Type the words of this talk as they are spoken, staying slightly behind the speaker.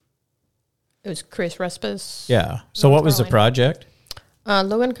It was Chris Respis. Yeah. So what was the project?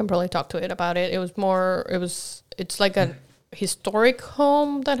 Logan can probably talk to it about it. It's like a historic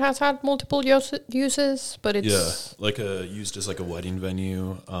home that has had multiple uses, but it's used as like a wedding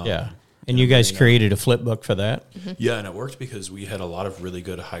venue. And you guys created a Flipbook for that? Mm-hmm. Yeah, and it worked because we had a lot of really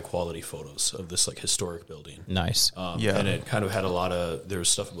good high quality photos of this like historic building. Nice. And it kind of had there was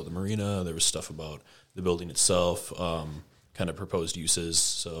stuff about the marina, there was stuff about the building itself, kind of proposed uses.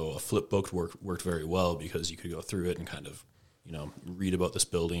 So a Flipbook worked very well because you could go through it and kind of, read about this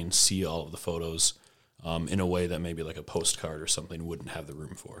building, see all of the photos in a way that maybe like a postcard or something wouldn't have the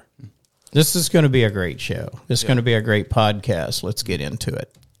room for. This is going to be a great show. This is going to be a great podcast. Let's get into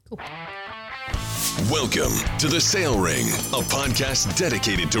it. Cool. Welcome to The Sale Ring, a podcast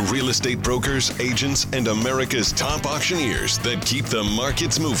dedicated to real estate brokers, agents, and America's top auctioneers that keep the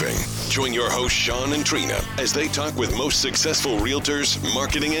markets moving. Join your hosts, Sean and Trina, as they talk with most successful realtors,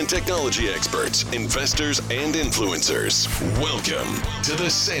 marketing and technology experts, investors, and influencers. Welcome to The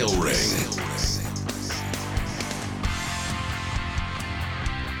Sale Ring.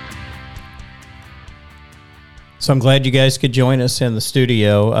 So I'm glad you guys could join us in the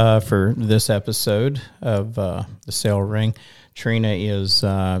studio for this episode of The Sale Ring. Trina's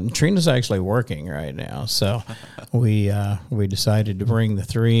actually working right now, so we decided to bring the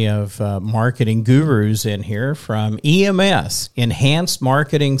three of marketing gurus in here from EMS, Enhanced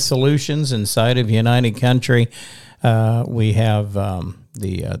Marketing Solutions inside of United Country. We have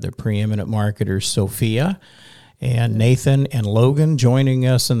the preeminent marketers, Sophia and Nathan and Logan joining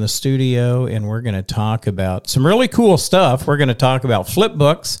us in the studio, and we're going to talk about some really cool stuff. We're going to talk about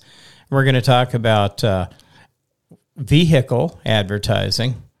Flipbooks. We're going to talk about vehicle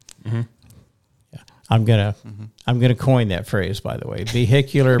advertising. Mm-hmm. Yeah, I'm gonna coin that phrase, by the way.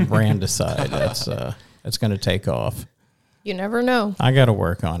 Vehicular brandicide. That's going to take off. You never know. I got to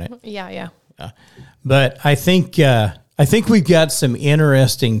work on it. Yeah. But I think we've got some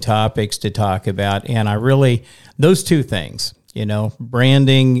interesting topics to talk about, and those two things,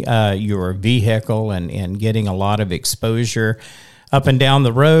 branding your vehicle and getting a lot of exposure up and down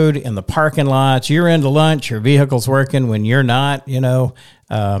the road in the parking lots. You're into lunch, your vehicle's working when you're not,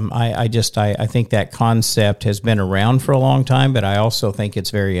 I think that concept has been around for a long time, but I also think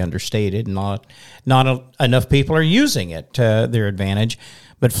it's very understated. Not enough people are using it to their advantage.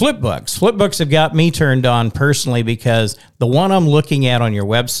 But Flipbooks have got me turned on personally because the one I'm looking at on your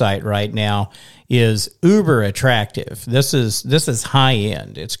website right now is uber attractive. This is high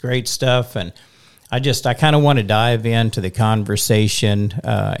end. It's great stuff, and I kind of want to dive into the conversation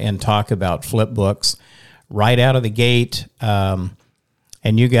and talk about Flipbooks right out of the gate.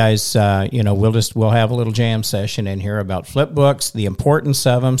 And you guys, we'll have a little jam session in here about Flipbooks, the importance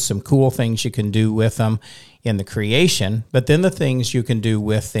of them, some cool things you can do with them in the creation, but then the things you can do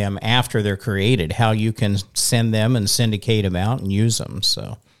with them after they're created, how you can send them and syndicate them out and use them.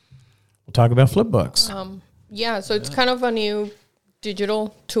 So we'll talk about Flipbooks. So it's kind of a new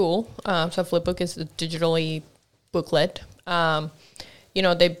digital tool. So Flipbook is a digitally booklet.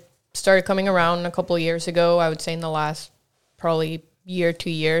 They started coming around a couple of years ago. I would say in the last probably year, 2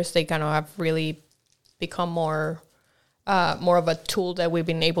 years, they kind of have really become more of a tool that we've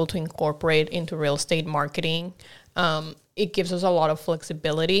been able to incorporate into real estate marketing. It gives us a lot of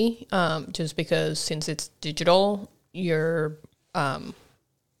flexibility, just because since it's digital, it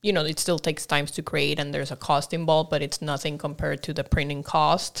still takes time to create and there's a cost involved, but it's nothing compared to the printing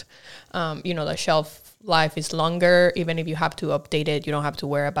cost. The shelf life is longer. Even if you have to update it, you don't have to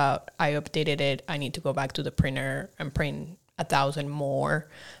worry about, I updated it, I need to go back to the printer and print 1,000 more.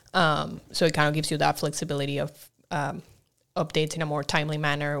 So it kind of gives you that flexibility of updates in a more timely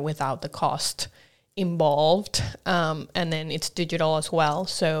manner without the cost involved. And then it's digital as well,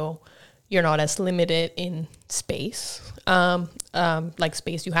 so you're not as limited in space, like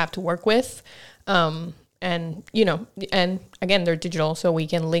space you have to work with. And again, they're digital, so we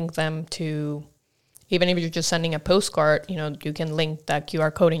can link them to, even if you're just sending a postcard, you can link that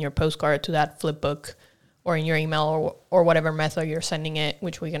QR code in your postcard to that Flipbook or in your email or whatever method you're sending it,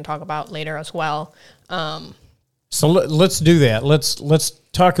 which we can talk about later as well. So let's do that. Let's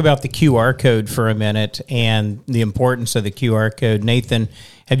talk about the QR code for a minute and the importance of the QR code. Nathan,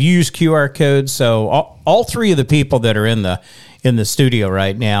 have you used QR codes? So all three of the people that are in the studio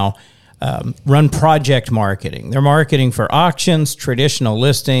right now run project marketing. They're marketing for auctions, traditional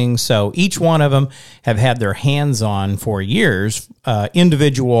listings. So each one of them have had their hands on for years,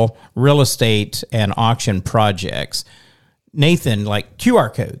 individual real estate and auction projects. Nathan, like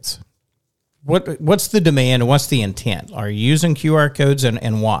QR codes. What's the demand and what's the intent? Are you using QR codes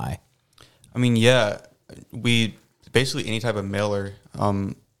and why? I mean, yeah, we basically any type of mailer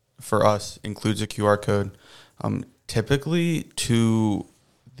for us includes a QR code, typically to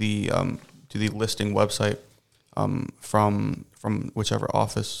the listing website from whichever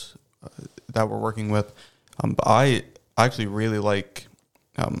office that we're working with. But I actually really like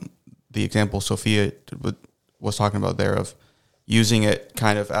the example Sophia was talking about there of using it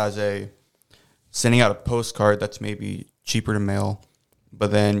kind of as sending out a postcard that's maybe cheaper to mail,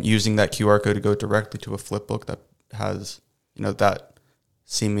 but then using that QR code to go directly to a Flipbook that has, that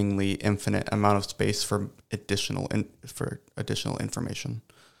seemingly infinite amount of space for additional information.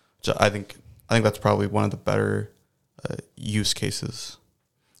 So I think that's probably one of the better use cases.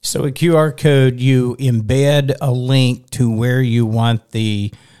 So a QR code, you embed a link to where you want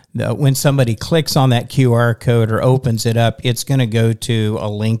when somebody clicks on that QR code or opens it up, it's going to go to a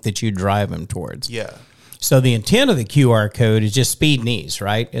link that you drive them towards. Yeah. So the intent of the QR code is just speed and ease,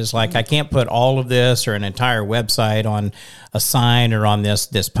 right? It's like I can't put all of this or an entire website on a sign or on this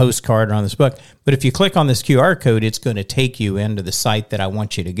postcard or on this book. But if you click on this QR code, it's going to take you into the site that I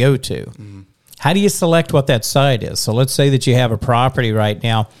want you to go to. Mm-hmm. How do you select what that site is? So let's say that you have a property right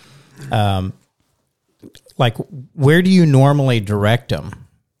now. Like, where do you normally direct them?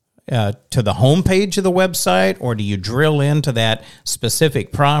 To the homepage of the website, or do you drill into that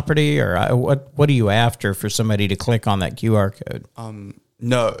specific property, or what are you after for somebody to click on that QR code?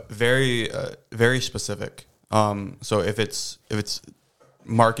 No, very very specific. So if it's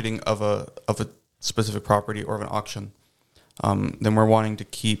marketing of a specific property or of an auction, then we're wanting to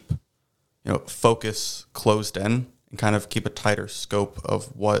keep focus closed in and kind of keep a tighter scope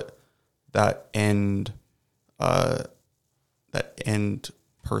of what that end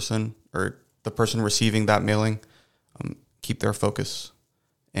person or the person receiving that mailing, keep their focus.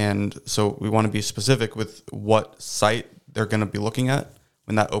 And so we want to be specific with what site they're going to be looking at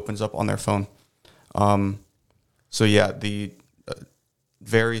when that opens up on their phone. So yeah, the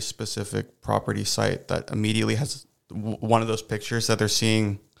very specific property site that immediately has one of those pictures that they're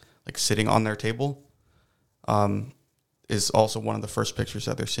seeing like sitting on their table, is also one of the first pictures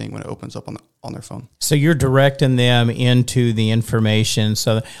that they're seeing when it opens up on their phone. So you're directing them into the information.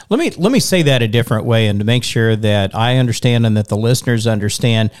 So let me say that a different way, and to make sure that I understand and that the listeners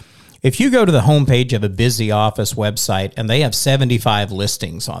understand. If you go to the homepage of a busy office website and they have 75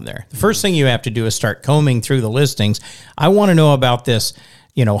 listings on there, the first thing you have to do is start combing through the listings. I want to know about this,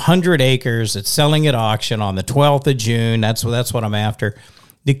 100 acres that's selling at auction on the 12th of June. That's what I'm after.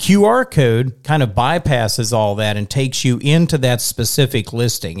 The QR code kind of bypasses all that and takes you into that specific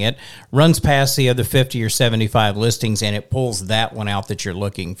listing. It runs past the other 50 or 75 listings, and it pulls that one out that you're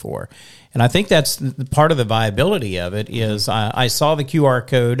looking for. And I think that's part of the viability of it is I saw the QR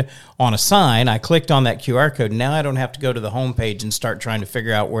code on a sign. I clicked on that QR code. Now I don't have to go to the homepage and start trying to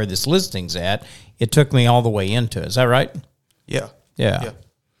figure out where this listing's at. It took me all the way into it. Is that right? Yeah.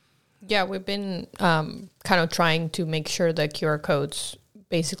 Yeah, we've been kind of trying to make sure the QR codes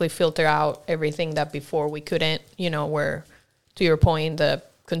basically filter out everything that before we couldn't, where, to your point, the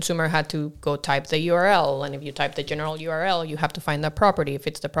consumer had to go type the URL. And if you type the general URL, you have to find that property. If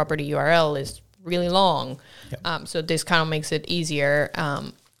it's the property URL, is really long. Yep. So this kind of makes it easier.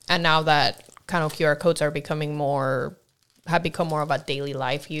 And now that kind of QR codes have become more of a daily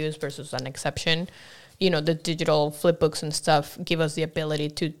life use versus an exception, the digital flipbooks and stuff give us the ability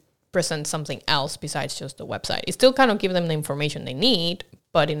to present something else besides just the website. It still kind of gives them the information they need,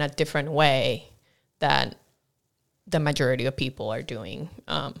 but in a different way that the majority of people are doing.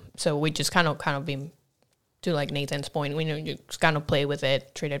 So we just kind of been, to like Nathan's point, you just kind of play with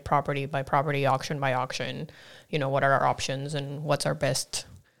it, treat it property by property, auction by auction. What are our options and what's our best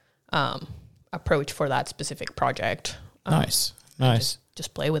approach for that specific project. Nice.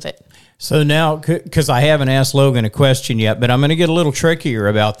 Just play with it. So now, because I haven't asked Logan a question yet, but I'm going to get a little trickier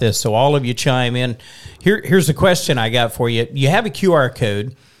about this, so all of you chime in. Here's a question I got for you. You have a QR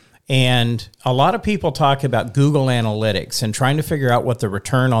code, and a lot of people talk about Google Analytics and trying to figure out what the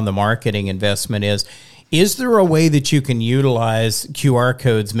return on the marketing investment is. Is there a way that you can utilize QR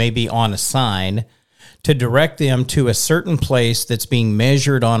codes maybe on a sign to direct them to a certain place that's being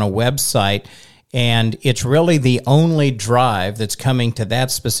measured on a website, and it's really the only drive that's coming to that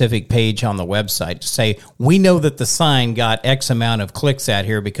specific page on the website to say, we know that the sign got X amount of clicks out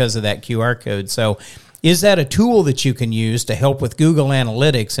here because of that QR code. So is that a tool that you can use to help with Google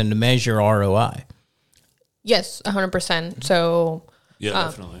Analytics and to measure ROI? Yes, 100%. So yeah,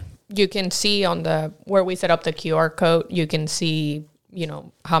 definitely. You can see on where we set up the QR code, you can see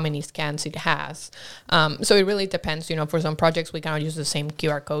how many scans it has. So it really depends. For some projects, we kind of use the same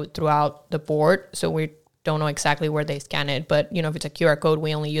QR code throughout the board. So we don't know exactly where they scan it. But, if it's a QR code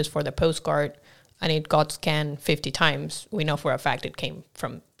we only use for the postcard, and it got scanned 50 times, we know for a fact it came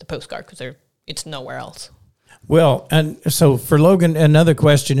from the postcard because it's nowhere else. Well, and so for Logan, another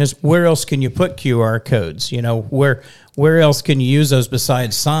question is, where else can you put QR codes? You know, where else can you use those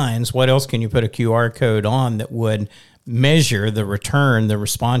besides signs? What else can you put a QR code on that would measure the return, the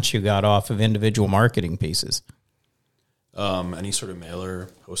response you got off of individual marketing pieces? Any sort of mailer,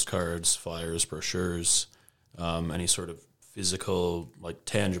 postcards, flyers, brochures, any sort of physical, like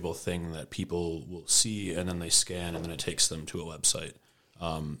tangible thing that people will see, and then they scan, and then it takes them to a website,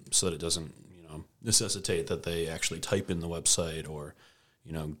 so that it doesn't, necessitate that they actually type in the website or,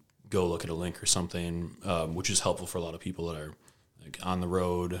 go look at a link or something, which is helpful for a lot of people that are like on the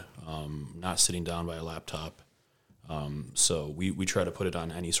road, not sitting down by a laptop. So we try to put it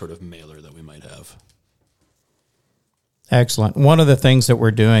on any sort of mailer that we might have. Excellent. One of the things that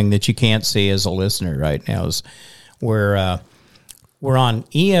we're doing that you can't see as a listener right now is we're on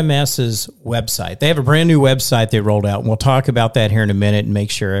EMS's website. They have a brand new website they rolled out, and we'll talk about that here in a minute and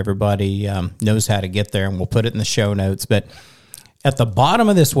make sure everybody knows how to get there, and we'll put it in the show notes. But at the bottom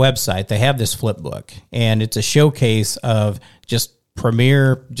of this website, they have this Flipbook, and it's a showcase of just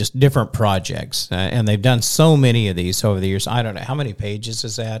just different projects. And they've done so many of these over the years. I don't know. How many pages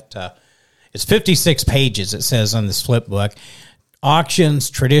is that? It's 56 pages, it says on this Flipbook. Auctions,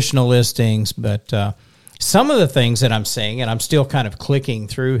 traditional listings, but some of the things that I'm seeing, and I'm still kind of clicking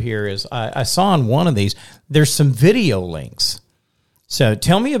through here, is I saw on one of these, there's some video links. So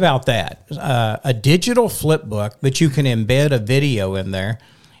tell me about that. A digital Flipbook, but you can embed a video in there.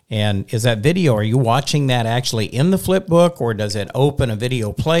 And is that video, are you watching that actually in the Flipbook, or does it open a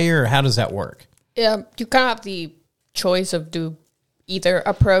video player, or how does that work? Yeah, you kind of have the choice of do either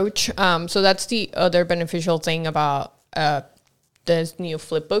approach. So that's the other beneficial thing about this new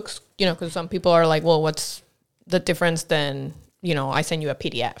Flipbooks, because some people are like, well, what's the difference then, I send you a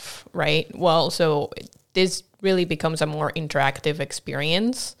PDF, right? Well, so this really becomes a more interactive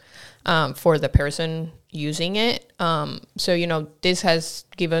experience for the person using it. So, this has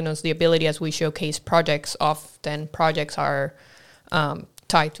given us the ability, as we showcase projects, often projects are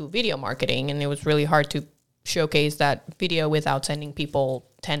tied to video marketing, and it was really hard to showcase that video without sending people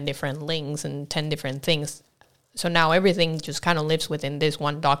 10 different links and 10 different things. So now everything just kind of lives within this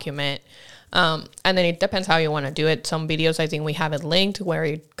one document. And then it depends how you want to do it. Some videos, I think we have it linked where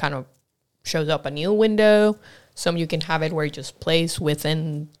it kind of shows up a new window. Some you can have it where it just plays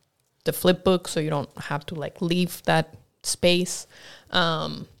within the Flipbook, so you don't have to leave that space.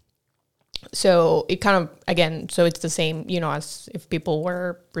 So it kind of, again, so it's the same, as if people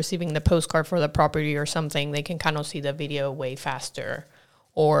were receiving the postcard for the property or something, they can kind of see the video way faster.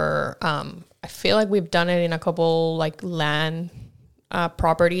 Or I feel like we've done it in a couple land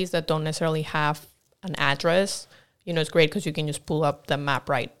properties that don't necessarily have an address. It's great because you can just pull up the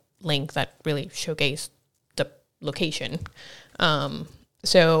MapRight link that really showcase the location.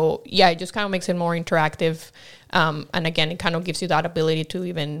 So yeah, it just kind of makes it more interactive. And again, it kind of gives you that ability to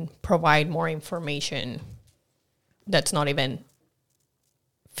even provide more information that's not even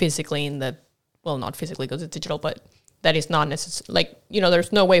physically not physically because it's digital, but that is not necessarily,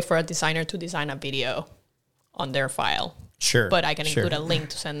 there's no way for a designer to design a video on their file. Sure. But I can include a link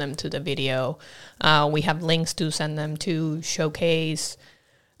to send them to the video. We have links to send them to showcase,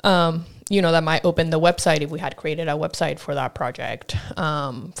 that might open the website if we had created a website for that project.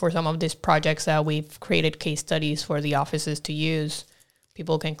 For some of these projects that we've created case studies for the offices to use,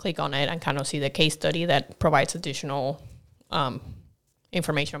 people can click on it and kind of see the case study that provides additional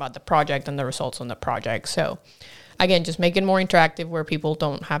information about the project and the results on the project. So again, just make it more interactive where people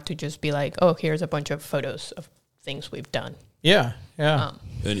don't have to just be like, oh, here's a bunch of photos of things we've done. Yeah. And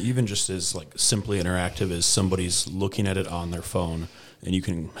even just as simply interactive as somebody's looking at it on their phone, and you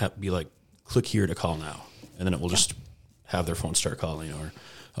can be like, click here to call now, and then it will just have their phone start calling,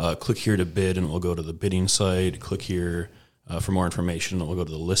 or click here to bid, and it will go to the bidding site. Click here for more information, and it will go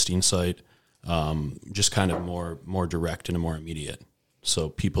to the listing site. Just kind of more direct and more immediate, so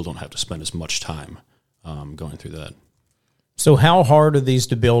people don't have to spend as much time going through that. So how hard are these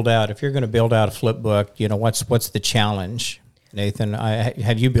to build out? If you're going to build out a Flipbook, what's the challenge, Nathan?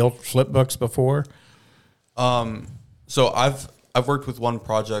 Have you built Flipbooks before? So I've worked with one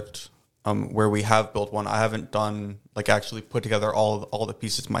project where we have built one. I haven't done actually put together all the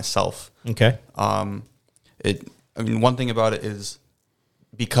pieces myself. Okay. One thing about it is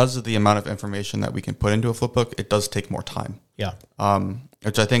because of the amount of information that we can put into a Flipbook, it does take more time. Yeah.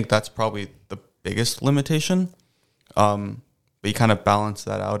 Which I think that's probably the biggest limitation. But you kind of balance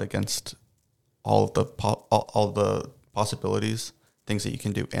that out against all the possibilities, things that you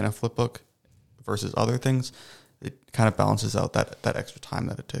can do in a Flipbook versus other things. it kind of balances out that extra time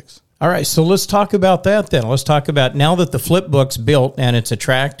that it takes. All right, so let's talk about that then. Let's talk about now that the Flipbook's built and it's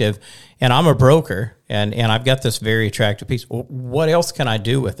attractive, and I'm a broker, and I've got this very attractive piece. What else can I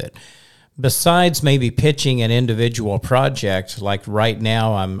do with it? Besides maybe pitching an individual project, like right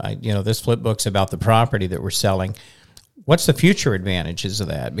now, this Flipbook's about the property that we're selling. What's the future advantages of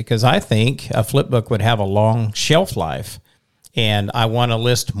that? Because I think a Flipbook would have a long shelf life, and I want to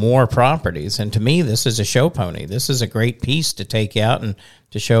list more properties. And to me, this is a show pony. This is a great piece to take out and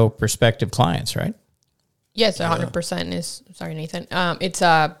to show prospective clients, right? Yes, 100% is, sorry, Nathan. It's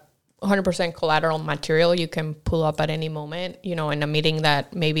a 100% collateral material you can pull up at any moment, in a meeting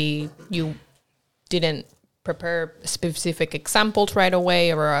that maybe you didn't prepare specific examples right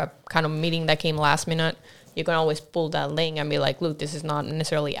away, or a kind of meeting that came last minute. You can always pull that link and be like, look, this is not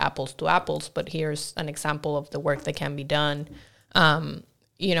necessarily apples to apples, but here's an example of the work that can be done.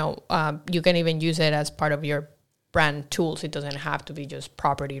 You can even use it as part of your brand tools. It doesn't have to be just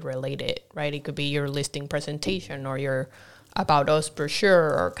property related, right? It could be your listing presentation or your About Us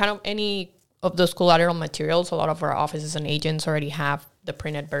brochure, or kind of any of those collateral materials. A lot of our offices and agents already have the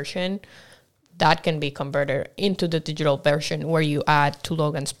printed version. That can be converted into the digital version, where you add, to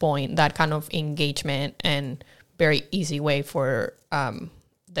Logan's point, that kind of engagement and very easy way for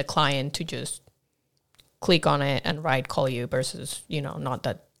the client to just click on it and call you, versus, not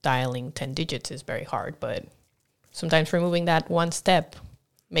that dialing 10 digits is very hard, but sometimes removing that one step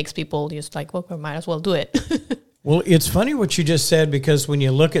makes people just like, well, we might as well do it. Well, it's funny what you just said, because when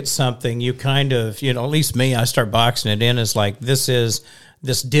you look at something, you kind of, at least me, I start boxing it in as like,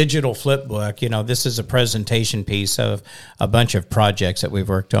 this digital Flipbook, this is a presentation piece of a bunch of projects that we've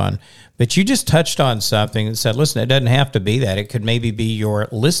worked on. But you just touched on something and said, listen, it doesn't have to be that. It could maybe be your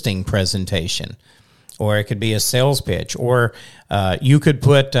listing presentation, or it could be a sales pitch, or you could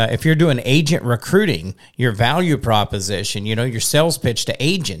put, if you're doing agent recruiting, your value proposition, your sales pitch to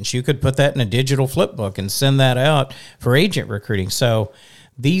agents, you could put that in a digital Flipbook and send that out for agent recruiting. So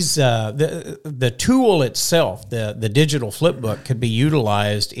these the tool itself, the digital Flipbook, could be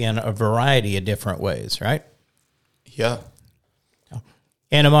utilized in a variety of different ways, right? Yeah.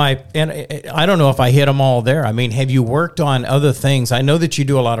 And I don't know if I hit them all there. I mean, have you worked on other things? I know that you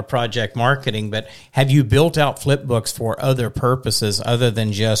do a lot of project marketing, but have you built out Flipbooks for other purposes other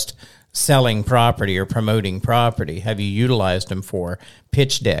than just selling property or promoting property? Have you utilized them for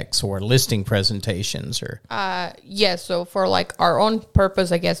pitch decks or listing presentations? Or yes. So for like our own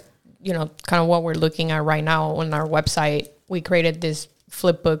purpose, I guess, kind of what we're looking at right now on our website, we created this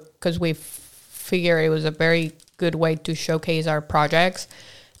Flipbook because we figured it was a very good way to showcase our projects,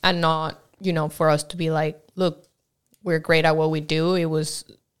 and not, for us to be like, look, we're great at what we do. It was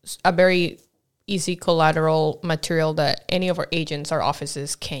a very easy collateral material that any of our agents or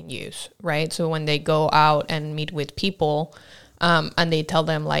offices can use, right? So when they go out and meet with people, and they tell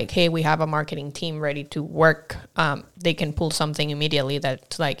them like, hey, we have a marketing team ready to work, they can pull something immediately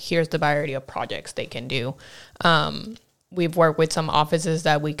that's like, here's the variety of projects they can do. We've worked with some offices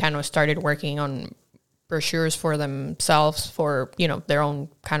that we kind of started working on brochures for themselves, for, their own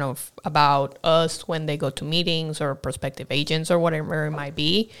kind of About Us when they go to meetings or prospective agents or whatever it might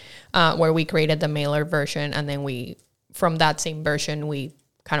be, where we created the mailer version, and then from that same version, we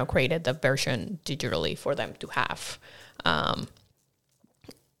kind of created the version digitally for them to have. And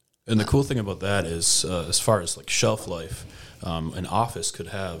the cool thing about that is, as far as like shelf life, an office could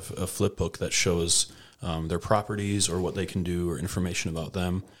have a Flipbook that shows their properties or what they can do or information about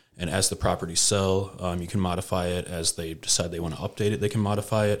them. And as the properties sell, you can modify it. As they decide they want to update it, they can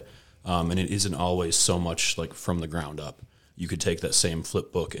modify it. And it isn't always so much like from the ground up. You could take that same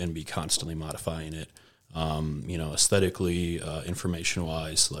Flipbook and be constantly modifying it, aesthetically,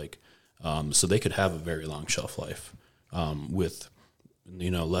 information-wise, so they could have a very long shelf life with,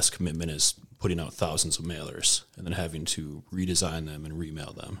 less commitment as putting out thousands of mailers and then having to redesign them and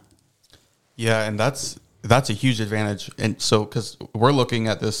remail them. Yeah, and that's a huge advantage. And so, because we're looking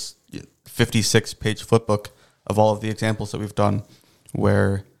at this 56-page Flipbook of all of the examples that we've done,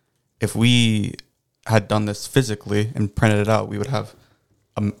 where if we had done this physically and printed it out, we would have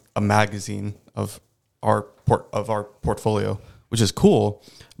a magazine of our portfolio, which is cool.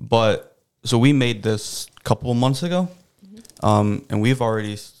 But so we made this a couple of months ago, and we've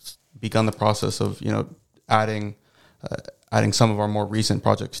already begun the process of adding some of our more recent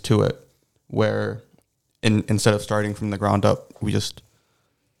projects to it, where instead of starting from the ground up, we just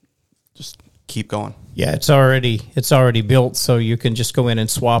keep going. Yeah, it's already built, so you can just go in and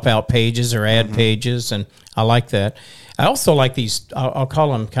swap out pages or add pages, and I like that. I also like these, I'll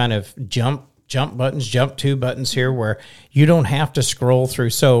call them kind of jump jump to buttons here where you don't have to scroll through.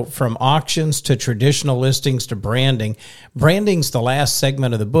 So from auctions to traditional listings to branding, branding's the last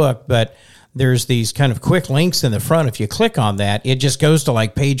segment of the book, but there's these kind of quick links in the front. If you click on that, it just goes to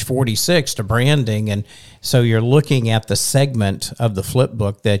like page 46 to branding. And so you're looking at the segment of the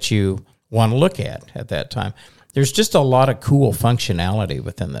Flipbook that you want to look at that time. There's just a lot of cool functionality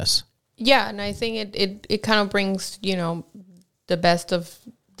within this. Yeah, and I think it kind of brings, the best of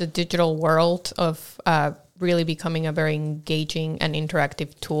the digital world of really becoming a very engaging and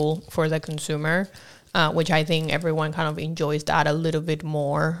interactive tool for the consumer, which I think everyone kind of enjoys that a little bit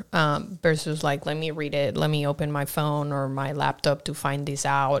more versus like, let me read it, let me open my phone or my laptop to find this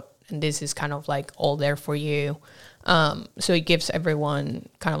out. And this is kind of like all there for you. So it gives everyone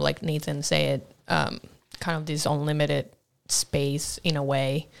kind of like Nathan said, kind of this unlimited space in a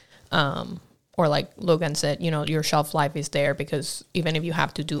way. Or like Logan said, your shelf life is there because even if you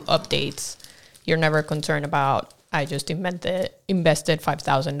have to do updates, you're never concerned about, I just invested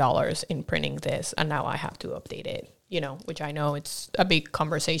 $5,000 in printing this and now I have to update it, which I know it's a big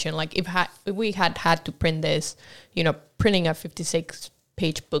conversation. Like if we had to print this, printing a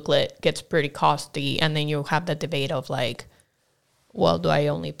 56-page booklet gets pretty costly. And then you have the debate of like, well, do I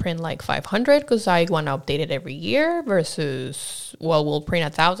only print like 500 because I want to update it every year versus, well, we'll print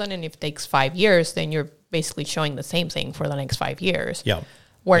 1,000 and if it takes 5 years, then you're basically showing the same thing for the next 5 years. Yeah.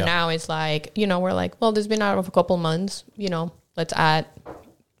 Where now it's like, we're like, well, this has been out of a couple months, let's add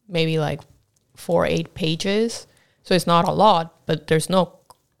maybe like 4-8 pages. So it's not a lot, but there's no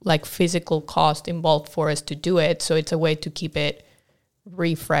like physical cost involved for us to do it. So it's a way to keep it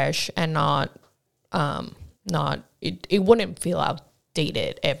refresh and not it wouldn't feel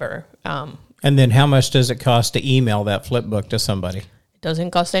outdated ever. And then how much does it cost to email that Flipbook to somebody? It doesn't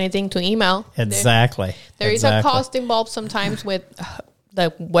cost anything to email. Exactly. There is a cost involved sometimes with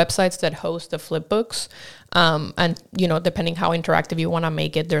the websites that host the Flipbooks. And, depending how interactive you want to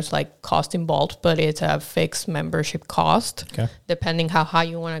make it, there's like cost involved, but it's a fixed membership cost. Okay. Depending how high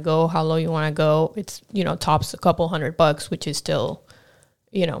you want to go, how low you want to go, it's, tops a couple $100, which is still,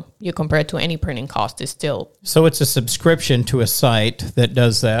 you compare it to any printing cost is still. So it's a subscription to a site that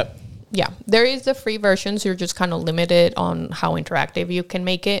does that. Yeah. There is the free versions. You're just kind of limited on how interactive you can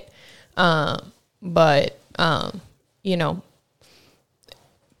make it. But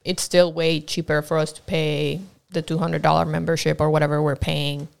it's still way cheaper for us to pay the $200 membership or whatever we're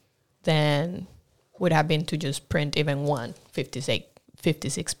paying than would have been to just print even one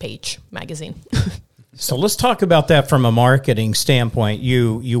 56-page magazine. So let's talk about that from a marketing standpoint.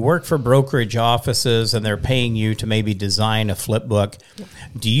 You work for brokerage offices and they're paying you to maybe design a Flipbook. Yep.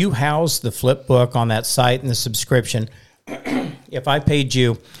 Do you house the Flipbook on that site and the subscription? If I paid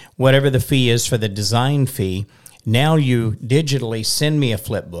you whatever the fee is for the design fee, now you digitally send me a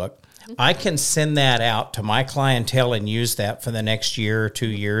Flipbook. I can send that out to my clientele and use that for the next year or 2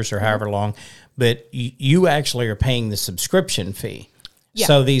 years or however long, but you actually are paying the subscription fee. Yeah.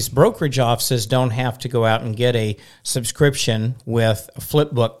 So these brokerage offices don't have to go out and get a subscription with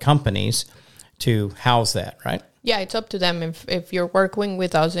Flipbook companies to house that, right? Yeah, it's up to them. If you're working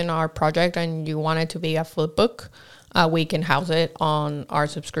with us in our project and you want it to be a Flipbook, we can house it on our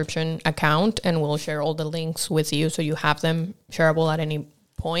subscription account and we'll share all the links with you so you have them shareable at any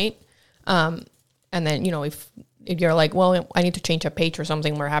point. And then, if you're like, well, I need to change a page or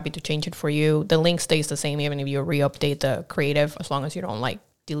something, we're happy to change it for you. The link stays the same even if you re-update the creative, as long as you don't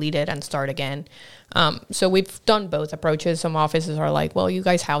delete it and start again. So we've done both approaches. Some offices are like, well, you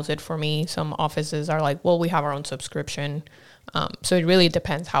guys house it for me. Some offices are like, well, we have our own subscription. So it really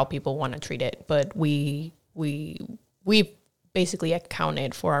depends how people want to treat it. But we basically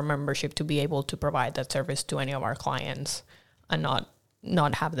accounted for our membership to be able to provide that service to any of our clients and not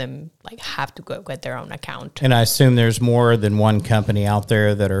have them have to go get their own account. And I assume there's more than one company out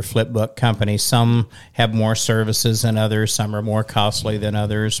there that are Flipbook companies. Some have more services than others. Some are more costly than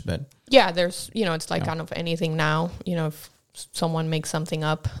others. But yeah, there's, it's like kind of anything now. If someone makes something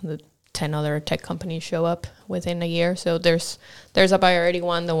up, the 10 other tech companies show up within a year. So there's a priority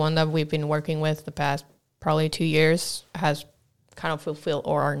one. The one that we've been working with the past probably 2 years has kind of fulfilled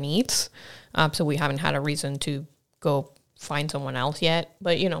all our needs. So we haven't had a reason to go find someone else yet,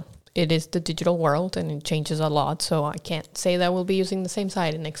 but it is the digital world and it changes a lot, so I can't say that we'll be using the same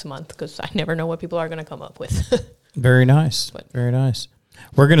site next month because I never know what people are going to come up with. Very nice. Very nice.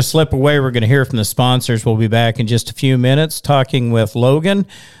 We're going to slip away. We're going to hear from the sponsors. We'll be back in just a few minutes talking with Logan,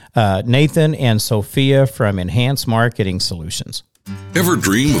 Nathan, and Sophia from Enhanced Marketing Solutions. Ever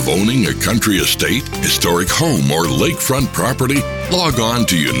dream of owning a country estate, historic home, or lakefront property? Log on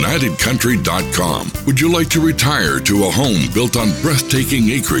to UnitedCountry.com. Would you like to retire to a home built on breathtaking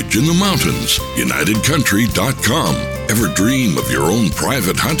acreage in the mountains? UnitedCountry.com. Ever dream of your own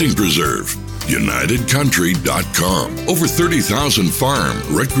private hunting preserve? UnitedCountry.com. Over 30,000 farm,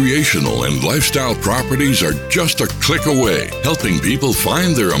 recreational, and lifestyle properties are just a click away, helping people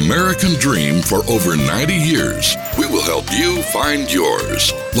find their American dream for over 90 years. We will help you find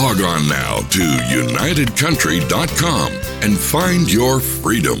yours. Log on now to UnitedCountry.com and find your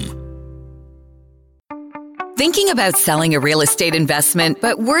freedom. Thinking about selling a real estate investment,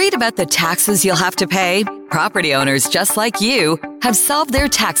 but worried about the taxes you'll have to pay? Property owners just like you have solved their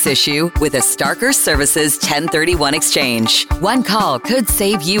tax issue with a Starker Services 1031 exchange. One call could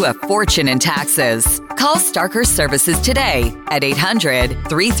save you a fortune in taxes. Call Starker Services today at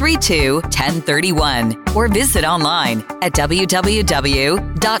 800-332-1031 or visit online at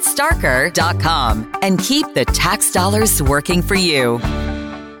www.starker.com and keep the tax dollars working for you.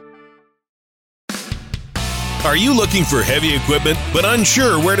 Are you looking for heavy equipment but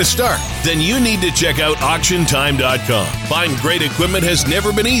unsure where to start? Then you need to check out AuctionTime.com. Buying great equipment has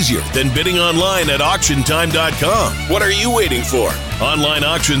never been easier than bidding online at AuctionTime.com. What are you waiting for? Online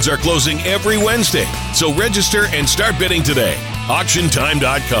auctions are closing every Wednesday, so register and start bidding today.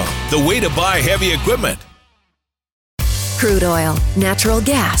 AuctionTime.com, the way to buy heavy equipment. Crude oil, natural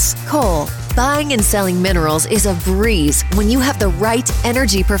gas, coal. Buying and selling minerals is a breeze when you have the right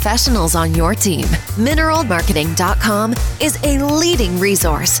energy professionals on your team. MineralMarketing.com is a leading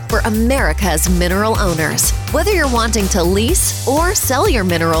resource for America's mineral owners. Whether you're wanting to lease or sell your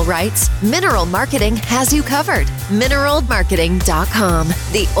mineral rights, Mineral Marketing has you covered. MineralMarketing.com,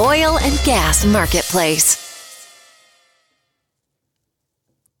 the oil and gas marketplace.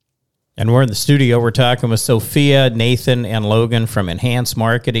 And we're in the studio. We're talking with Sophia, Nathan, and Logan from Enhanced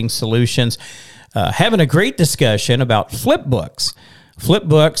Marketing Solutions, having a great discussion about Flipbooks.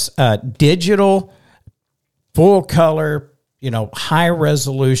 Flipbooks, digital, full color, high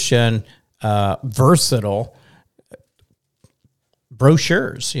resolution, versatile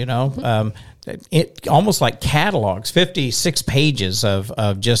brochures. It almost like catalogs, 56 pages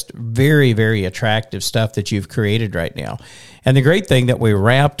of just very, very attractive stuff that you've created right now. And the great thing that we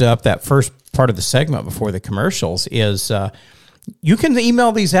wrapped up that first part of the segment before the commercials is you can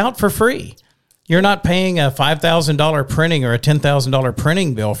email these out for free. You're not paying a $5,000 printing or a $10,000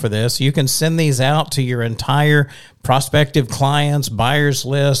 printing bill for this. You can send these out to your entire prospective clients, buyers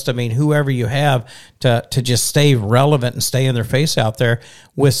list. I mean, whoever you have to just stay relevant and stay in their face out there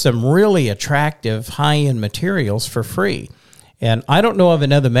with some really attractive high-end materials for free. And I don't know of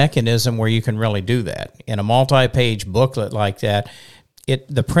another mechanism where you can really do that. In a multi-page booklet like that,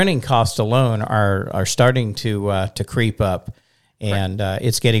 the printing costs alone are starting to creep up. And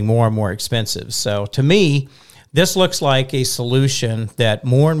it's getting more and more expensive. So to me, this looks like a solution that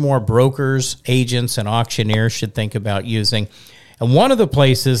more and more brokers, agents, and auctioneers should think about using. And one of the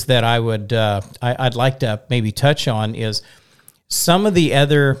places that I'd like to maybe touch on is some of the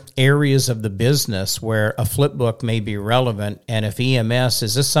other areas of the business where a flipbook may be relevant. And if EMS,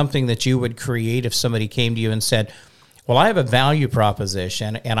 is this something that you would create if somebody came to you and said, well, I have a value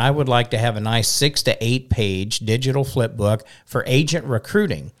proposition, and I would like to have a nice 6 to 8 page digital flipbook for agent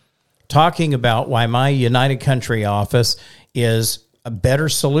recruiting, talking about why my United Country office is a better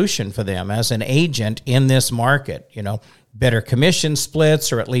solution for them as an agent in this market. Better commission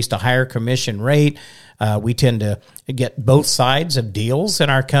splits or at least a higher commission rate. We tend to get both sides of deals in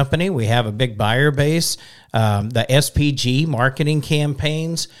our company. We have a big buyer base, the SPG marketing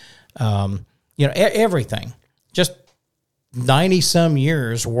campaigns, everything. Just 90-some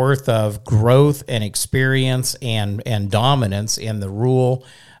years worth of growth and experience and dominance in the rural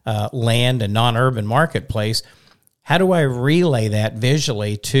land and non-urban marketplace. How do I relay that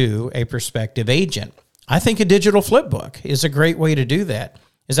visually to a prospective agent? I think a digital flipbook is a great way to do that.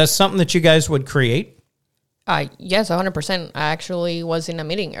 Is that something that you guys would create? Yes, 100%. I actually was in a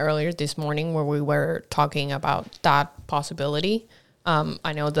meeting earlier this morning where we were talking about that possibility.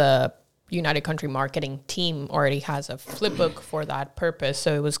 I know the United Country marketing team already has a flipbook for that purpose,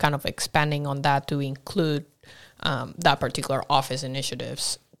 so it was kind of expanding on that to include that particular office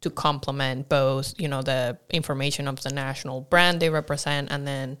initiatives to complement both, the information of the national brand they represent and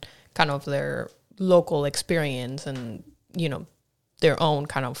then kind of their local experience and, their own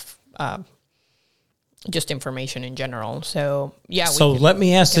kind of just information in general. So, yeah. So let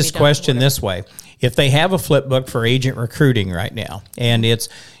me ask this question this way. If they have a flipbook for agent recruiting right now, and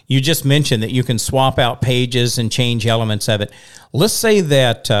you just mentioned that you can swap out pages and change elements of it. Let's say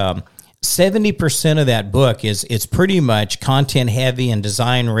that 70% of that book it's pretty much content heavy and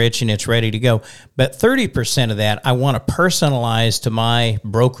design rich, and it's ready to go. But 30% of that, I want to personalize to my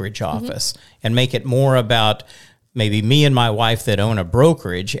brokerage office and make it more about maybe me and my wife that own a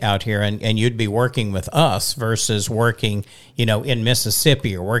brokerage out here, and you'd be working with us versus working, in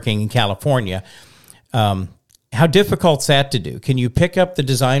Mississippi or working in California. How difficult's that to do? Can you pick up the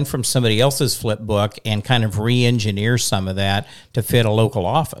design from somebody else's Flipbook and kind of re-engineer some of that to fit a local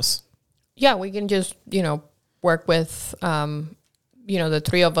office? Yeah, we can just, work with, the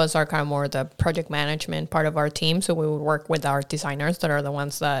three of us are kind of more the project management part of our team. So we would work with our designers that are the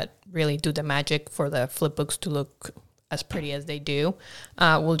ones that really do the magic for the Flipbooks to look as pretty as they do.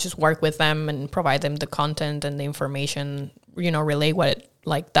 We'll just work with them and provide them the content and the information, relay what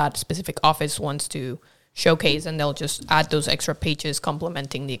that specific office wants to showcase, and they'll just add those extra pages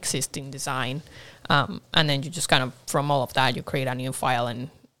complementing the existing design. And then you just kind of, from all of that, you create a new file and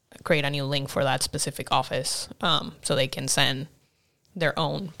create a new link for that specific office, so they can send their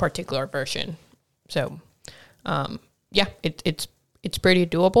own particular version. So, it's pretty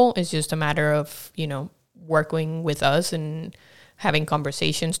doable. It's just a matter of, working with us and having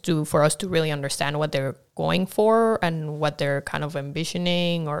conversations for us to really understand what they're going for and what they're kind of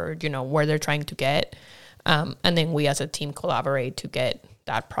envisioning, or, where they're trying to get. And then we as a team collaborate to get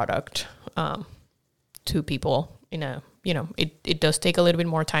that product to people it does take a little bit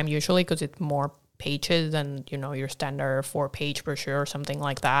more time usually because it's more pages than, your standard 4-page brochure or something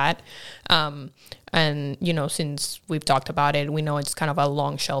like that. And, since we've talked about it, we know it's kind of a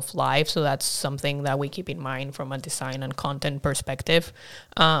long shelf life. So that's something that we keep in mind from a design and content perspective.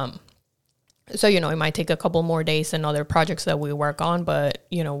 So, it might take a couple more days than other projects that we work on, but,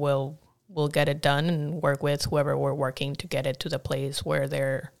 we'll get it done and work with whoever we're working to get it to the place where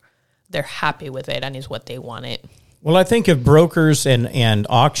they're happy with it and is what they want it. Well, I think if brokers and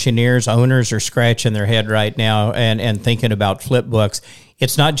auctioneers, owners are scratching their head right now and thinking about Flipbooks,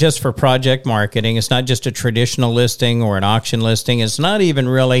 it's not just for project marketing. It's not just a traditional listing or an auction listing. It's not even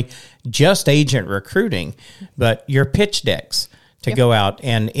really just agent recruiting, but your pitch decks to go out.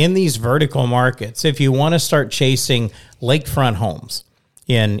 And in these vertical markets, if you want to start chasing lakefront homes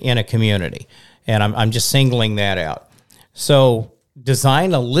in a community, and I'm just singling that out. So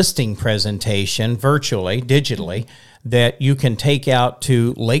design a listing presentation virtually, digitally, that you can take out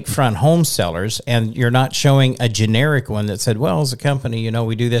to lakefront home sellers, and you're not showing a generic one that said, well, as a company,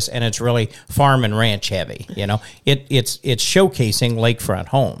 we do this, and it's really farm and ranch heavy. It's showcasing lakefront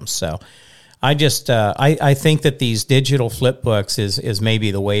homes. So I just I think that these digital Flipbooks is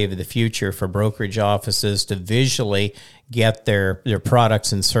maybe the wave of the future for brokerage offices to visually get their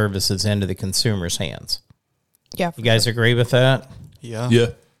products and services into the consumer's hands. Yeah. You guys agree with that? Yeah.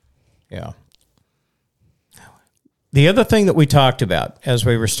 Yeah. The other thing that we talked about as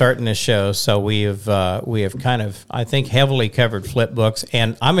we were starting this show, so we have kind of, I think, heavily covered Flipbooks,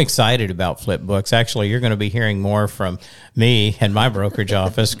 and I'm excited about Flipbooks. Actually, you're going to be hearing more from me and my brokerage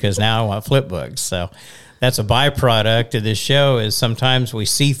office because now I want Flipbooks. So that's a byproduct of this show is sometimes we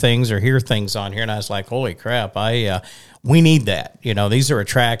see things or hear things on here, and I was like, holy crap, we need that. These are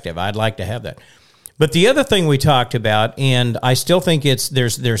attractive. I'd like to have that. But the other thing we talked about, and I still think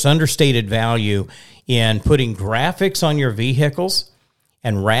there's understated value in putting graphics on your vehicles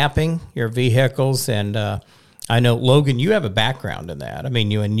and wrapping your vehicles. And I know, Logan, you have a background in that. I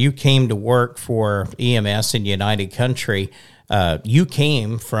mean, when you came to work for EMS in United Country, you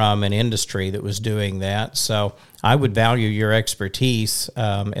came from an industry that was doing that. So I would value your expertise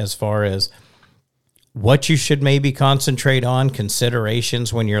as far as what you should maybe concentrate on,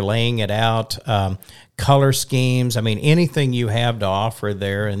 considerations when you're laying it out, color schemes. I mean, anything you have to offer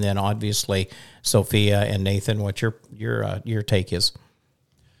there. And then obviously, Sophia and Nathan, what your take is.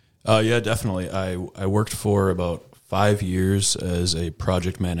 Yeah, definitely. I worked for about 5 years as a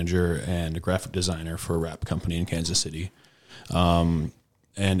project manager and a graphic designer for a wrap company in Kansas City. And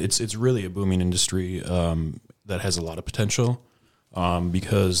it's really a booming industry that has a lot of potential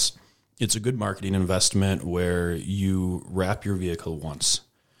because it's a good marketing investment where you wrap your vehicle once,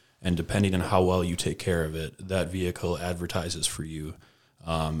 and depending on how well you take care of it, that vehicle advertises for you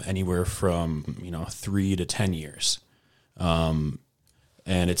anywhere from 3 to 10 years. And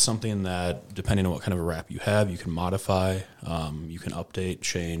it's something that, depending on what kind of a wrap you have, you can modify, you can update,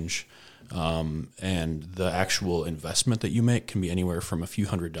 change, and the actual investment that you make can be anywhere from a few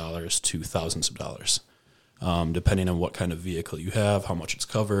 $100s to thousands of dollars, depending on what kind of vehicle you have, how much it's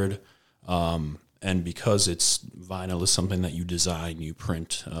covered. And because vinyl is something that you design, you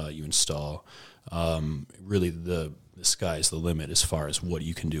print, you install, really the sky's the limit as far as what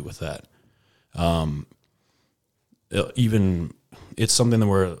you can do with that. Even it's something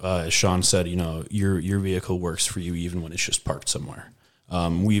where, as Sean said, your vehicle works for you even when it's just parked somewhere.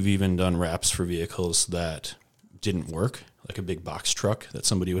 We've even done wraps for vehicles that didn't work, like a big box truck that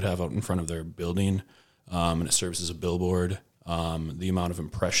somebody would have out in front of their building, and it serves as a billboard. The amount of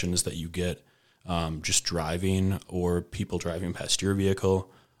impressions that you get just driving or people driving past your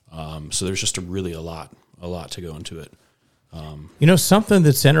vehicle. So there's just a lot to go into it. Something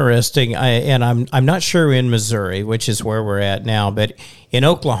that's interesting, I'm not sure in Missouri, which is where we're at now, but in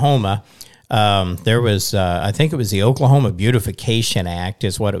Oklahoma, there was, I think it was the Oklahoma Beautification Act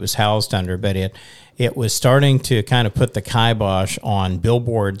is what it was housed under, but it was starting to kind of put the kibosh on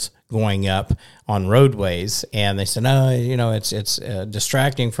billboards going up on roadways, and they said, no, it's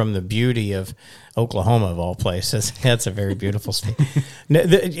distracting from the beauty of Oklahoma, of all places. That's a very beautiful state.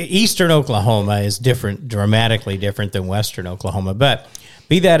 Eastern Oklahoma is dramatically different than Western Oklahoma, but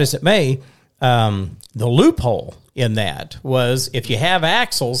be that as it may, the loophole in that was if you have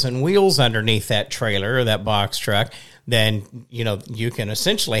axles and wheels underneath that trailer or that box truck, then, you can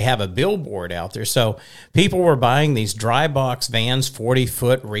essentially have a billboard out there. So people were buying these dry box vans,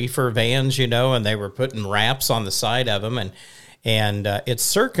 40-foot reefer vans, and they were putting wraps on the side of them. And it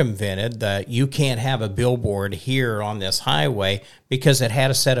circumvented that you can't have a billboard here on this highway because it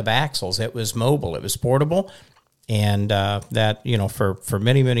had a set of axles. It was mobile. It was portable. And that, for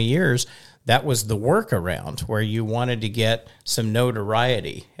many, many years, that was the workaround where you wanted to get some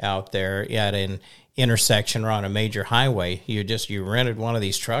notoriety out there at an intersection or on a major highway. You rented one of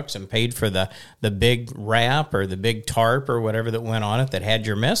these trucks and paid for the big wrap or the big tarp or whatever that went on it that had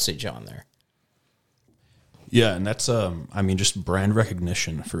your message on there. Yeah, and that's just brand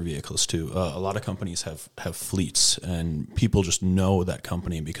recognition for vehicles too. A lot of companies have fleets, and people just know that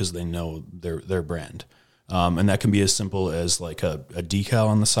company because they know their brand. And that can be as simple as like a decal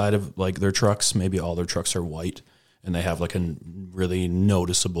on the side of like their trucks. Maybe all their trucks are white and they have like a really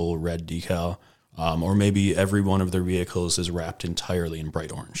noticeable red decal. Or maybe every one of their vehicles is wrapped entirely in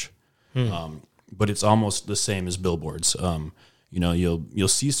bright orange. But it's almost the same as billboards. You'll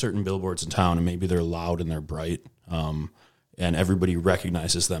see certain billboards in town, and maybe they're loud and they're bright, and everybody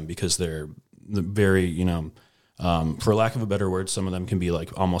recognizes them because they're very, for lack of a better word, some of them can be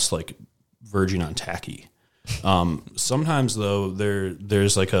like almost like verging on tacky. Sometimes though,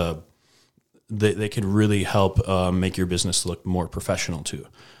 there's like they can really help make your business look more professional too.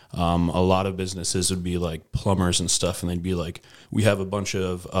 A lot of businesses would be like plumbers and stuff, and they'd be like, we have a bunch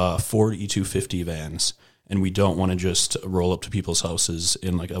of Ford E250 vans, and we don't want to just roll up to people's houses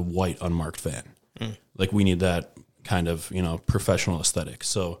in like a white unmarked van. Like we need that kind of, professional aesthetic.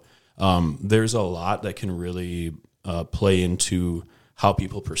 So there's a lot that can really play into how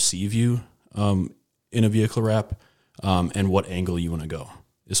people perceive you in a vehicle wrap, and what angle you want to go,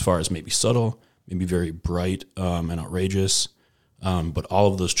 as far as maybe subtle, maybe very bright and outrageous. But all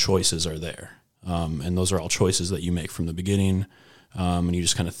of those choices are there. And those are all choices that you make from the beginning. And you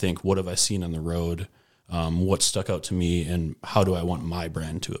just kind of think, what have I seen on the road? What stuck out to me, and how do I want my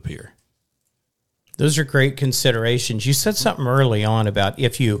brand to appear? Those are great considerations. You said something early on about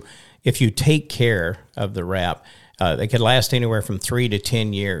if you take care of the wrap, they could last anywhere from 3 to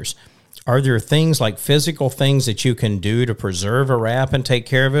 10 years. Are there things like physical things that you can do to preserve a wrap and take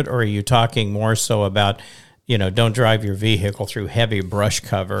care of it? Or are you talking more so about, don't drive your vehicle through heavy brush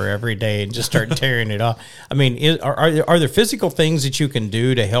cover every day and just start tearing it off? I mean, are there physical things that you can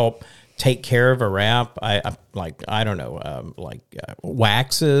do to help take care of a wrap? I don't know,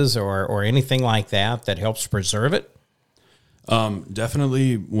 waxes or anything like that helps preserve it?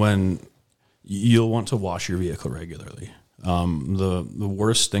 Definitely when you'll want to wash your vehicle regularly. The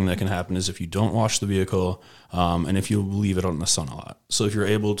worst thing that can happen is if you don't wash the vehicle, and if you leave it out in the sun a lot. So if you're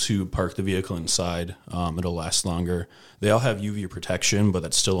able to park the vehicle inside, it'll last longer. They all have UV protection, but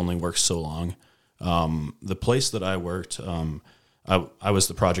that still only works so long. The place that I worked, I was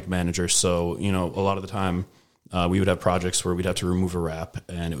the project manager. So, a lot of the time, we would have projects where we'd have to remove a wrap,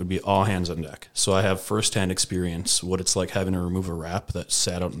 and it would be all hands on deck. So I have firsthand experience what it's like having to remove a wrap that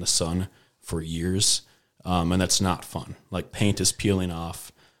sat out in the sun for years. And that's not fun. Like paint is peeling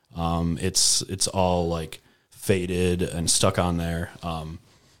off. It's all like faded and stuck on there.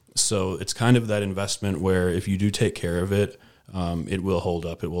 So it's kind of that investment where if you do take care of it, it will hold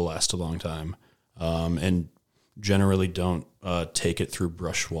up. It will last a long time. And generally don't take it through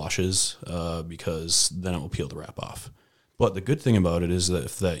brush washes because then it will peel the wrap off. But the good thing about it is that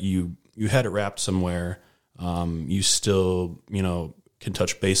if you had it wrapped somewhere, you still, can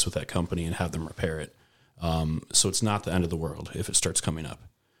touch base with that company and have them repair it. So it's not the end of the world if it starts coming up.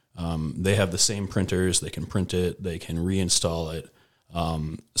 They have the same printers. They can print it. They can reinstall it.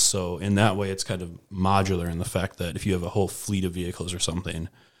 So in that way, it's kind of modular in the fact that if you have a whole fleet of vehicles or something,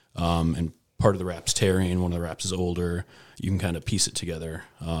 and part of the wrap's tearing, one of the wraps is older, you can kind of piece it together,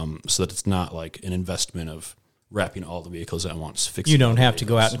 so that it's not like an investment of wrapping all the vehicles at once. Fixing you don't have to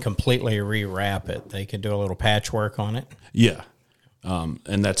go out and completely rewrap it. They can do a little patchwork on it. Yeah.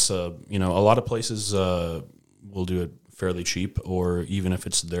 And that's, a lot of places will do it fairly cheap, or even if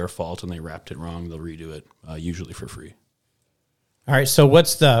it's their fault and they wrapped it wrong, they'll redo it, usually for free. All right, so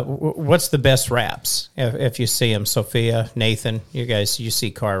what's the best wraps if you see them? Sophia, Nathan, you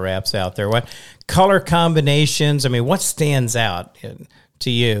see car wraps out there. What color combinations? I mean, what stands out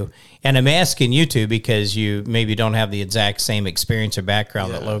to you? And I'm asking you two because you maybe don't have the exact same experience or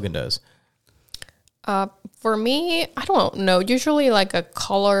background that Logan does. For me, I don't know. Usually like a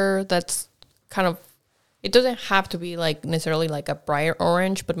color that's kind of, it doesn't have to be like necessarily like a bright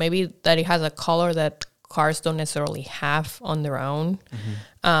orange, but maybe that it has a color that cars don't necessarily have on their own.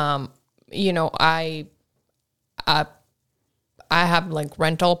 I have like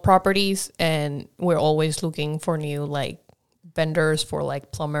rental properties, and we're always looking for new like vendors for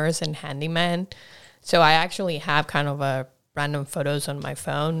like plumbers and handyman. So I actually have kind of a random photos on my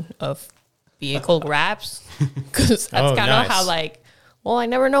phone of vehicle wraps, because that's kind of how like, well, I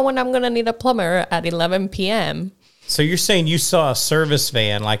never know when I'm going to need a plumber at 11 p.m. So you're saying you saw a service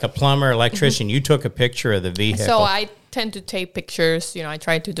van, like a plumber, electrician, you took a picture of the vehicle. So I tend to take pictures. I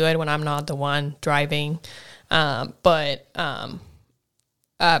try to do it when I'm not the one driving. But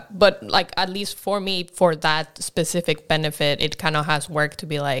like, at least for me, for that specific benefit, it kind of has worked to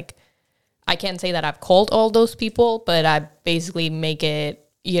be like, I can't say that I've called all those people, but I basically make it,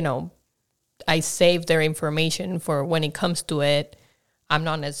 I save their information for when it comes to it. I'm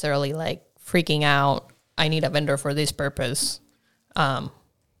not necessarily like freaking out. I need a vendor for this purpose. I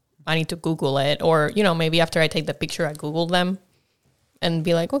need to Google it. Or, maybe after I take the picture, I Google them and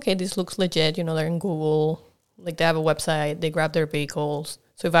be like, okay, this looks legit. They're in Google. Like, they have a website. They grab their vehicles.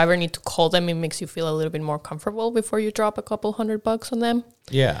 So if I ever need to call them, it makes you feel a little bit more comfortable before you drop a couple $100 on them.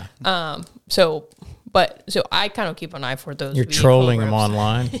 Yeah. So I kind of keep an eye for those. You're trolling them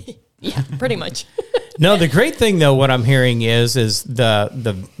online. Yeah, pretty much. No, the great thing though, what I'm hearing is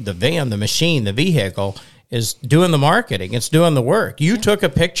the van, the machine, the vehicle is doing the marketing. It's doing the work. You took a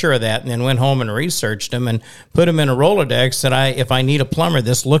picture of that and then went home and researched them and put them in a Rolodex that if I need a plumber,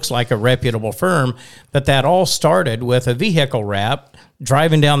 this looks like a reputable firm. But that all started with a vehicle wrap,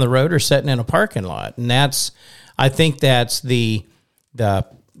 driving down the road or sitting in a parking lot. And I think that's the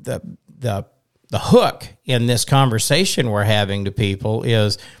hook in this conversation we're having to people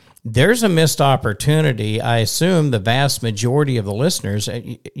is there's a missed opportunity. I assume the vast majority of the listeners,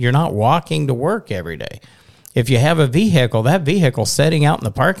 you're not walking to work every day. If you have a vehicle, that vehicle sitting out in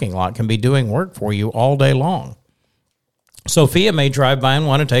the parking lot can be doing work for you all day long. Sophia may drive by and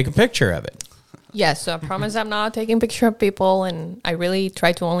want to take a picture of it. Yes, so I promise I'm not taking picture of people, and I really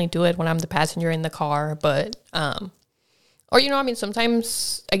try to only do it when I'm the passenger in the car. But,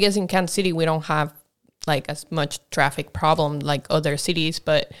 sometimes I guess in Kansas City we don't have like as much traffic problem like other cities,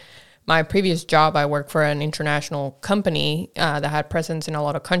 but my previous job, I worked for an international company that had presence in a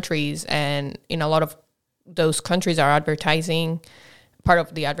lot of countries, and in a lot of those countries are advertising, part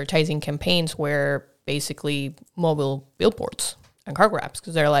of the advertising campaigns were basically mobile billboards and car wraps,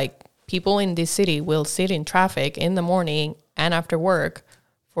 because they're like, people in this city will sit in traffic in the morning and after work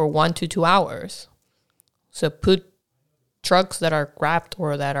for 1 to 2 hours. So put trucks that are wrapped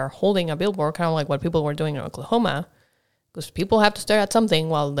or that are holding a billboard, kind of like what people were doing in Oklahoma, because people have to stare at something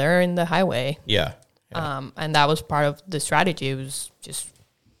while they're in the highway. Yeah. And that was part of the strategy. It was just,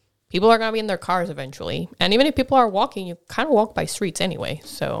 people are going to be in their cars eventually. And even if people are walking, you kind of walk by streets anyway.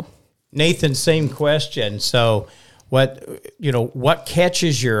 So, Nathan, same question. So what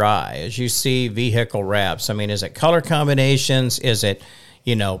catches your eye as you see vehicle wraps? I mean, is it color combinations? Is it,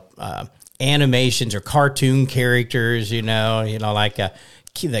 animations or cartoon characters, like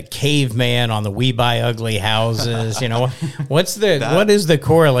the caveman on the We Buy Ugly Houses, what is the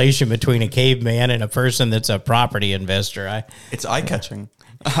correlation between a caveman and a person that's a property investor? It's eye-catching.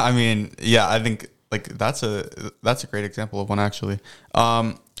 I mean, yeah, I think like that's a great example of one actually.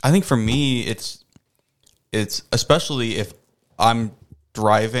 I think for me, it's especially if I'm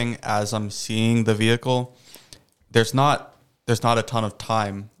driving as I'm seeing the vehicle, there's not a ton of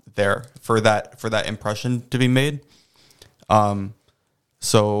time there for that impression to be made.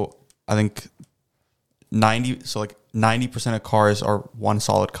 So I think 90% of cars are one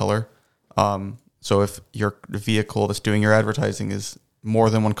solid color. So if your vehicle that's doing your advertising is more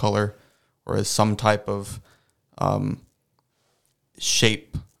than one color or is some type of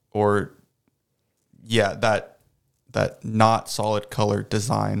shape or that not solid color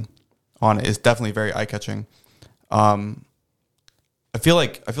design on it is definitely very eye catching. I feel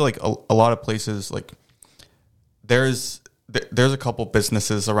like a lot of places, like there's a couple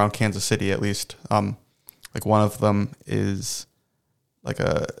businesses around Kansas City at least. Like one of them is like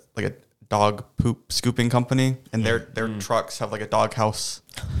a dog poop scooping company, and their trucks have like a dog house.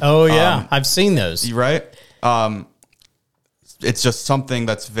 Oh yeah, I've seen those. Right. It's just something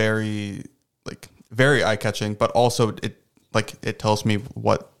that's very eye catching, but also it tells me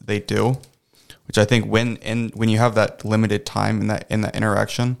what they do, which I think when you have that limited time in that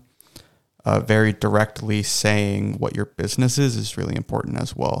interaction, very directly saying what your business is really important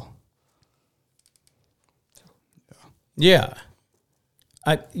as well. Yeah.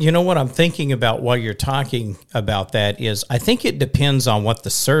 You know what I'm thinking about while you're talking about that is I think it depends on what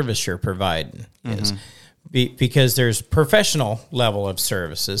the service you're providing is. Because there's professional level of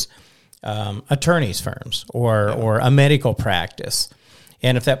services, attorneys' firms or a medical practice.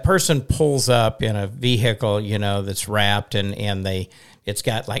 And if that person pulls up in a vehicle, that's wrapped and it's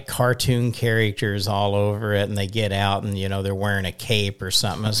got like cartoon characters all over it, and they get out and, they're wearing a cape or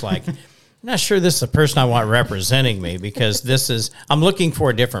something, it's like, I'm not sure this is the person I want representing me, because I'm looking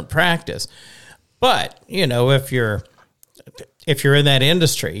for a different practice. But, if you're in that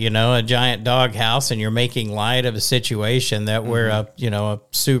industry, a giant dog house, and you're making light of a situation that we're a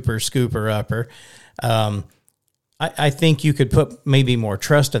super scooper upper, I think you could put maybe more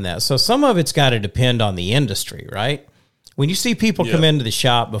trust in that. So some of it's got to depend on the industry, right? When you see people come into the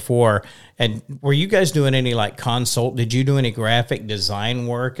shop before, and were you guys doing any like consult? Did you do any graphic design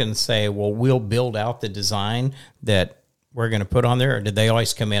work and say, well, we'll build out the design that we're going to put on there? Or did they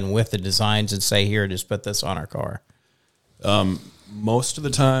always come in with the designs and say, here, just put this on our car? Most of the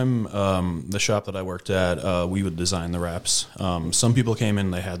time, the shop that I worked at, we would design the wraps. Some people came in,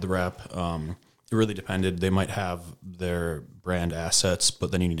 they had the wrap. It really depended. They might have their brand assets,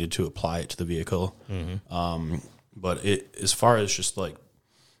 but then you needed to apply it to the vehicle. But as far as just like,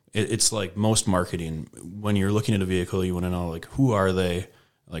 it's like most marketing, when you're looking at a vehicle, you want to know, like, who are they?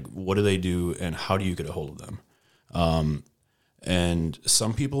 Like, what do they do? And how do you get a hold of them? And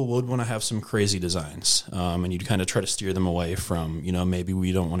some people would want to have some crazy designs, and you'd kind of try to steer them away from, maybe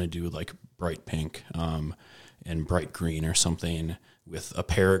we don't want to do like bright pink and bright green or something with a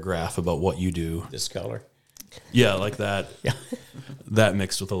paragraph about what you do. This color. Yeah, like that. Yeah. That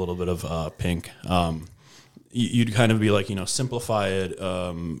mixed with a little bit of pink. You'd kind of be like, simplify it.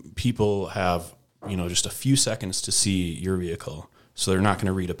 People have, just a few seconds to see your vehicle. So they're not going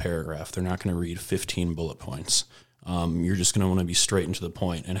to read a paragraph. They're not going to read 15 bullet points. You're just going to want to be straight and to the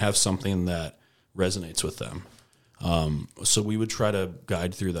point and have something that resonates with them. So we would try to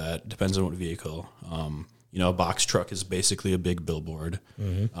guide through that. Depends on what vehicle. A box truck is basically a big billboard.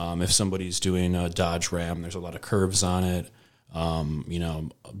 If somebody's doing a Dodge Ram, there's a lot of curves on it.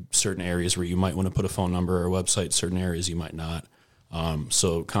 Certain areas where you might want to put a phone number or a website, certain areas you might not.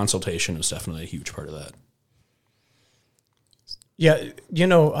 So consultation is definitely a huge part of that. Yeah,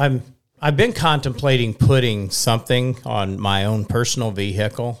 I've been contemplating putting something on my own personal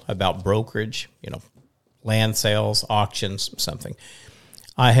vehicle about brokerage, land sales, auctions, something.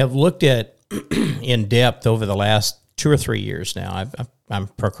 I have looked at in depth over the last 2 or 3 years now. I'm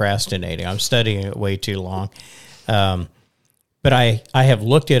procrastinating. I'm studying it way too long. But I have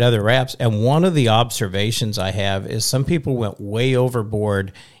looked at other apps, and one of the observations I have is some people went way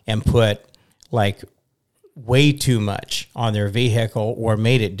overboard and put like way too much on their vehicle or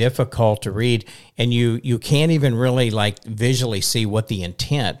made it difficult to read, and you can't even really like visually see what the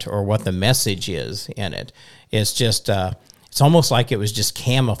intent or what the message is in it. It's just it's almost like it was just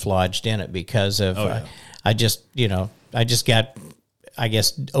camouflaged in it because of I just got, I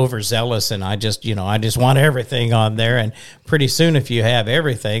guess, overzealous, and I just want everything on there. And pretty soon, if you have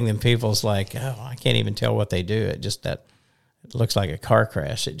everything, then people's like, oh, I can't even tell what they do. It looks like a car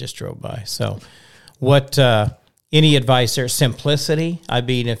crash that just drove by. So what, any advice there? Simplicity. I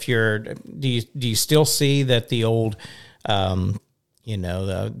mean, do you still see that the old, the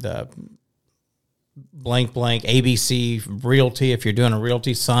blank ABC Realty, if you're doing a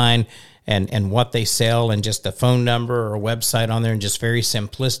realty sign, and what they sell and just a phone number or a website on there and just very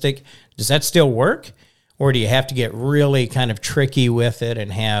simplistic, does that still work? Or do you have to get really kind of tricky with it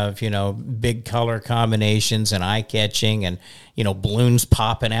and have, big color combinations and eye-catching and, balloons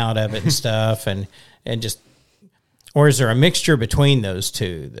popping out of it and stuff and just, or is there a mixture between those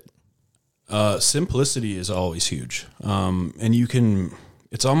two? Simplicity is always huge. And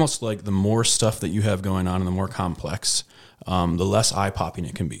it's almost like the more stuff that you have going on and the more complex, the less eye-popping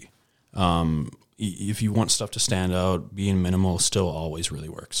it can be. If you want stuff to stand out, being minimal still always really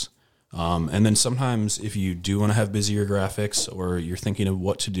works. And then sometimes if you do want to have busier graphics, or you're thinking of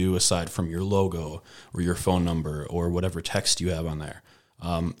what to do aside from your logo or your phone number or whatever text you have on there,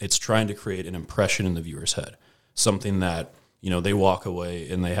 it's trying to create an impression in the viewer's head, something that, they walk away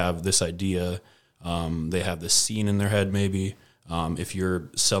and they have this idea, they have this scene in their head maybe. If you're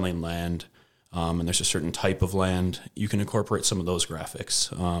selling land and there's a certain type of land, you can incorporate some of those graphics.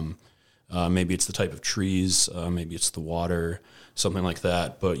 Maybe it's the type of trees, maybe it's the water, something like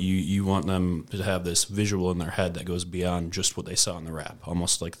that. But you want them to have this visual in their head that goes beyond just what they saw in the wrap,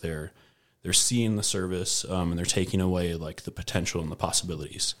 almost like they're seeing the service and they're taking away like the potential and the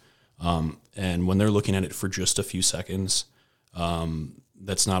possibilities. And when they're looking at it for just a few seconds,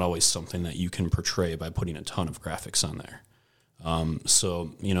 that's not always something that you can portray by putting a ton of graphics on there.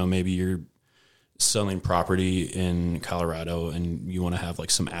 So, maybe you're selling property in Colorado and you want to have like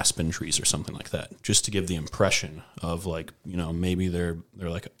some aspen trees or something like that, just to give the impression of like, maybe they're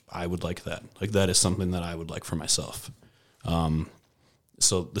like, I would like that. Like that is something that I would like for myself.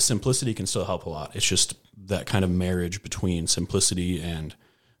 So the simplicity can still help a lot. It's just that kind of marriage between simplicity and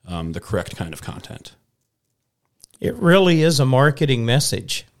the correct kind of content. It really is a marketing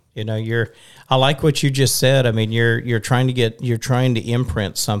message. I like what you just said. I mean, you're trying to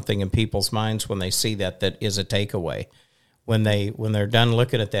imprint something in people's minds when they see that is a takeaway. When they're done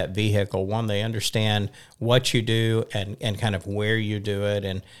looking at that vehicle, one, they understand what you do and kind of where you do it,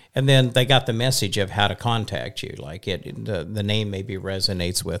 and then they got the message of how to contact you. Like the name maybe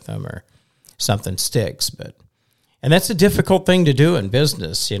resonates with them or something sticks, and that's a difficult thing to do in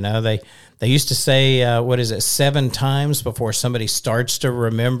business. They used to say, 7 times before somebody starts to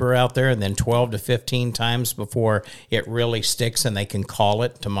remember out there, and then 12 to 15 times before it really sticks and they can call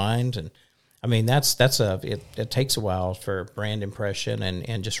it to mind. And I mean, it takes a while for brand impression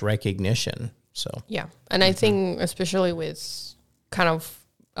and just recognition. So yeah, and I think especially with kind of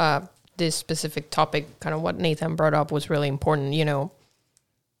this specific topic, kind of what Nathan brought up was really important.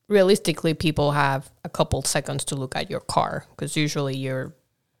 Realistically, people have a couple seconds to look at your car because usually yes,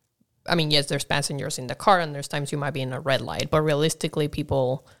 there's passengers in the car and there's times you might be in a red light, but realistically,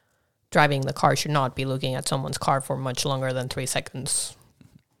 people driving the car should not be looking at someone's car for much longer than 3 seconds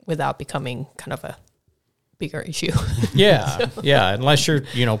without becoming kind of a bigger issue. Yeah, unless you're,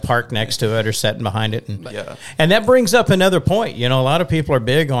 parked next to it or sitting behind it. And that brings up another point. A lot of people are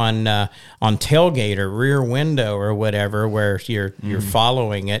big on tailgate or rear window or whatever, where you're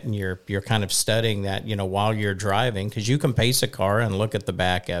following it and you're kind of studying that, while you're driving, because you can pace a car and look at the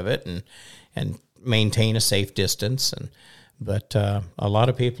back of it and maintain a safe distance. But a lot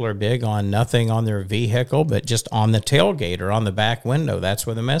of people are big on nothing on their vehicle, but just on the tailgate or on the back window. That's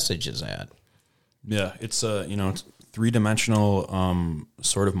where the message is at. Yeah, it's it's 3-dimensional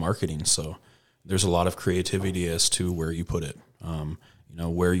sort of marketing. So there's a lot of creativity as to where you put it.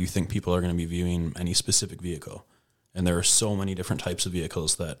 Where you think people are going to be viewing any specific vehicle, and there are so many different types of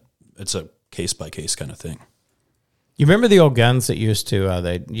vehicles that it's a case by case kind of thing. You remember the old guns that used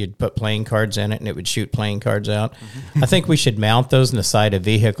to you'd put playing cards in it and it would shoot playing cards out? Mm-hmm. I think we should mount those in the side of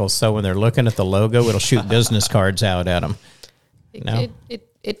vehicles so when they're looking at the logo, it'll shoot business cards out at them.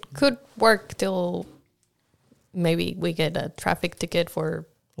 It could work till maybe we get a traffic ticket for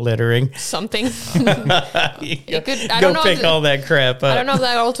littering something. It could. I don't know. Pick all that crap up. I don't know if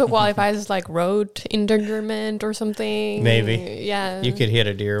that also qualifies as like road endangerment or something. Maybe. Yeah. You could hit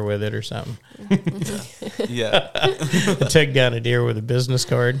a deer with it or something. Yeah. Took down a deer with a business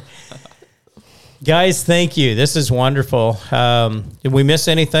card. Guys, thank you. This is wonderful. Did we miss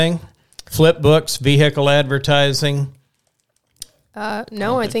anything? Flipbooks, vehicle advertising.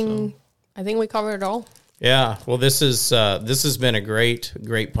 No, I think we covered it all. Yeah, well, this has been a great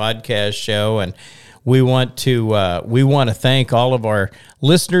podcast show, and we want to thank all of our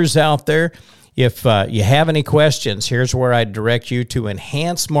listeners out there. If you have any questions, here's where I direct you to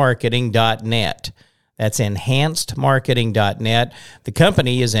enhancedmarketing.net. That's enhancedmarketing.net. The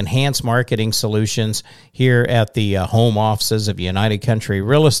company is Enhanced Marketing Solutions here at the home offices of United Country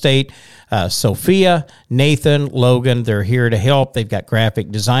Real Estate. Sophia, Nathan, Logan, they're here to help. They've got graphic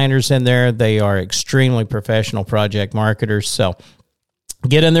designers in there. They are extremely professional project marketers. So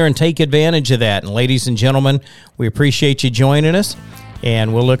get in there and take advantage of that. And ladies and gentlemen, we appreciate you joining us,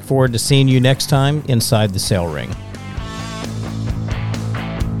 and we'll look forward to seeing you next time inside the Sale Ring.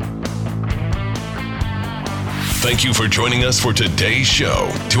 Thank you for joining us for today's show.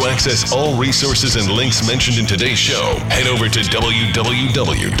 To access all resources and links mentioned in today's show, head over to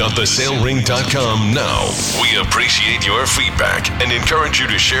www.thesalering.com now. We appreciate your feedback and encourage you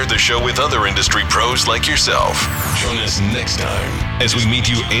to share the show with other industry pros like yourself. Join us next time as we meet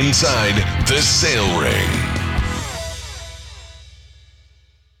you inside the Sale Ring.